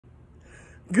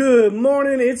Good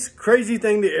morning, it's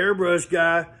Crazything the airbrush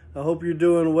guy. I hope you're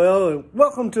doing well and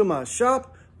welcome to my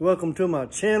shop. Welcome to my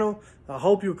channel. I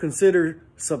hope you'll consider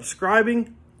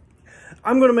subscribing.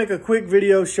 I'm going to make a quick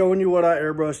video showing you what I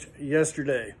airbrushed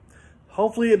yesterday.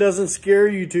 Hopefully it doesn't scare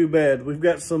you too bad. We've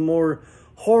got some more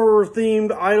horror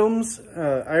themed items.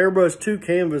 I airbrushed 2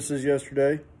 canvases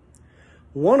yesterday.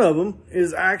 One of them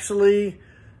is actually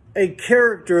a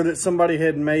character that somebody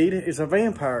had made. It's a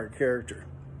vampire character.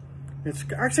 It's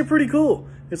actually pretty cool.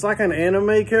 It's like an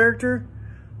anime character,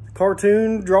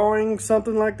 cartoon drawing,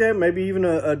 something like that. Maybe even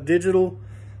a digital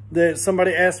that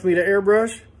somebody asked me to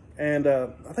airbrush. And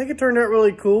I think it turned out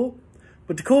really cool.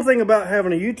 But the cool thing about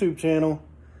having a YouTube channel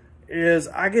is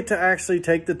I get to actually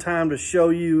take the time to show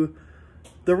you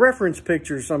the reference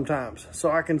pictures sometimes.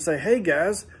 So I can say, hey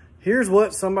guys, here's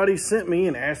what somebody sent me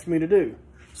and asked me to do.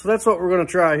 So that's what we're going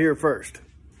to try here first.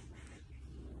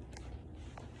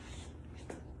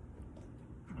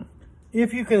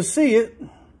 If you can see it,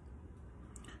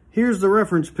 here's the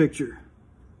reference picture.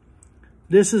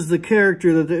 This is the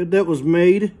character that was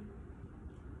made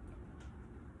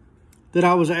that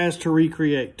I was asked to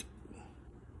recreate.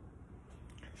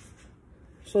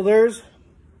 So there's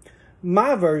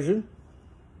my version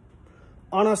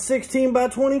on a 16 by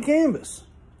 20 canvas.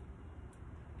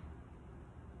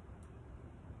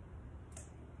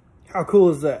 How cool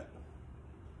is that?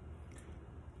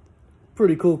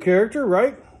 Pretty cool character,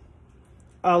 right?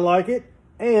 I like it,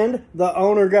 and the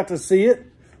owner got to see it,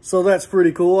 so that's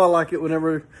pretty cool. I like it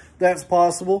whenever that's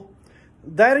possible.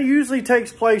 That usually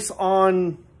takes place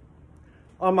on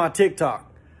my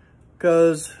TikTok,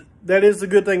 because that is the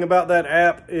good thing about that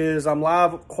app is I'm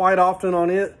live quite often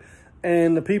on it,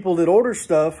 and the people that order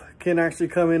stuff can actually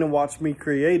come in and watch me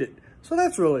create it. So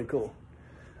that's really cool.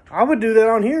 I would do that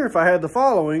on here if I had the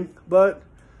following, but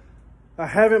I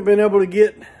haven't been able to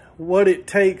get what it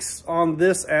takes on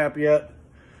this app yet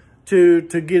to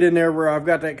get in there where I've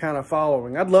got that kind of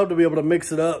following. I'd love to be able to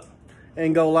mix it up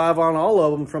and go live on all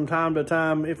of them from time to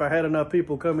time if I had enough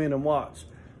people come in and watch.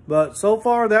 But so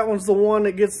far, that one's the one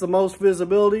that gets the most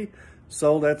visibility,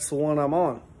 so that's the one I'm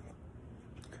on.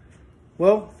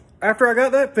 Well, after I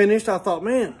got that finished, I thought,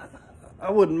 man,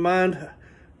 I wouldn't mind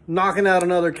knocking out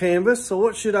another canvas, so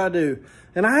what should I do?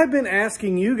 And I have been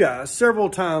asking you guys several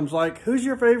times, like, who's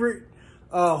your favorite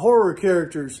horror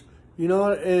characters? You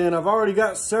know, and I've already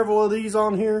got several of these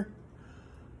on here.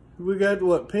 We got,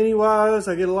 what, Pennywise.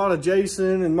 I get a lot of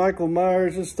Jason and Michael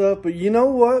Myers and stuff. But you know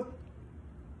what?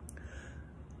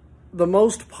 The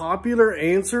most popular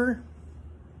answer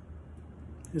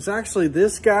is actually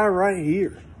this guy right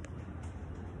here.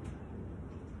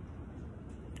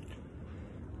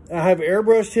 I have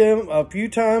airbrushed him a few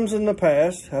times in the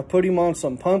past. I put him on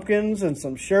some pumpkins and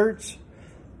some shirts.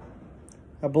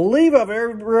 I believe I've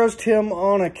airbrushed him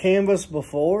on a canvas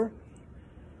before,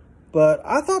 but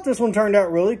I thought this one turned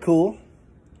out really cool.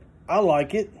 I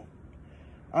like it.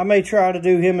 I may try to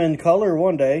do him in color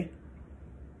one day.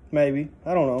 Maybe.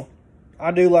 I don't know.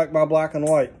 I do like my black and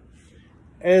white.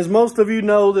 As most of you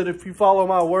know, that if you follow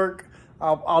my work,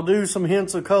 I'll do some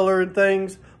hints of color and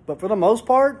things, but for the most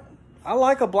part, I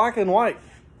like a black and white.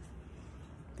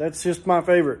 That's just my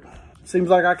favorite. Seems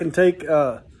like I can take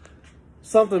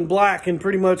something black and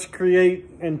pretty much create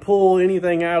and pull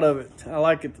anything out of it. I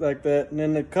like it like that. And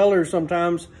then the color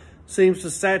sometimes seems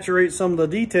to saturate some of the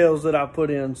details that I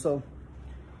put in. So,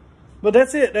 but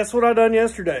that's it. That's what I done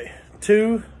yesterday.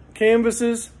 2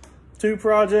 canvases, 2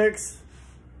 projects.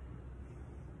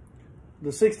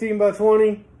 The 16 by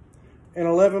 20 and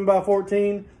 11 by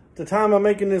 14. At the time I'm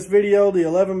making this video, the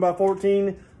 11 by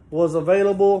 14 was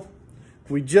available.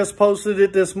 We just posted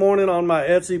it this morning on my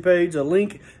Etsy page. A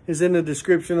link is in the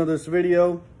description of this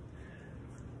video.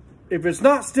 If it's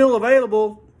not still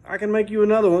available, I can make you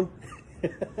another one.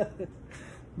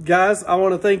 Guys, I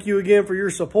want to thank you again for your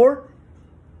support.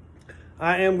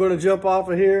 I am going to jump off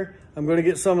of here. I'm going to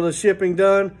get some of the shipping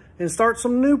done and start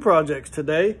some new projects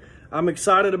today. I'm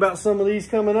excited about some of these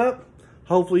coming up.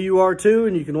 Hopefully you are too,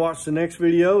 and you can watch the next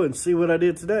video and see what I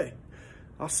did today.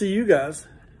 I'll see you guys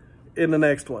in the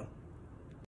next one.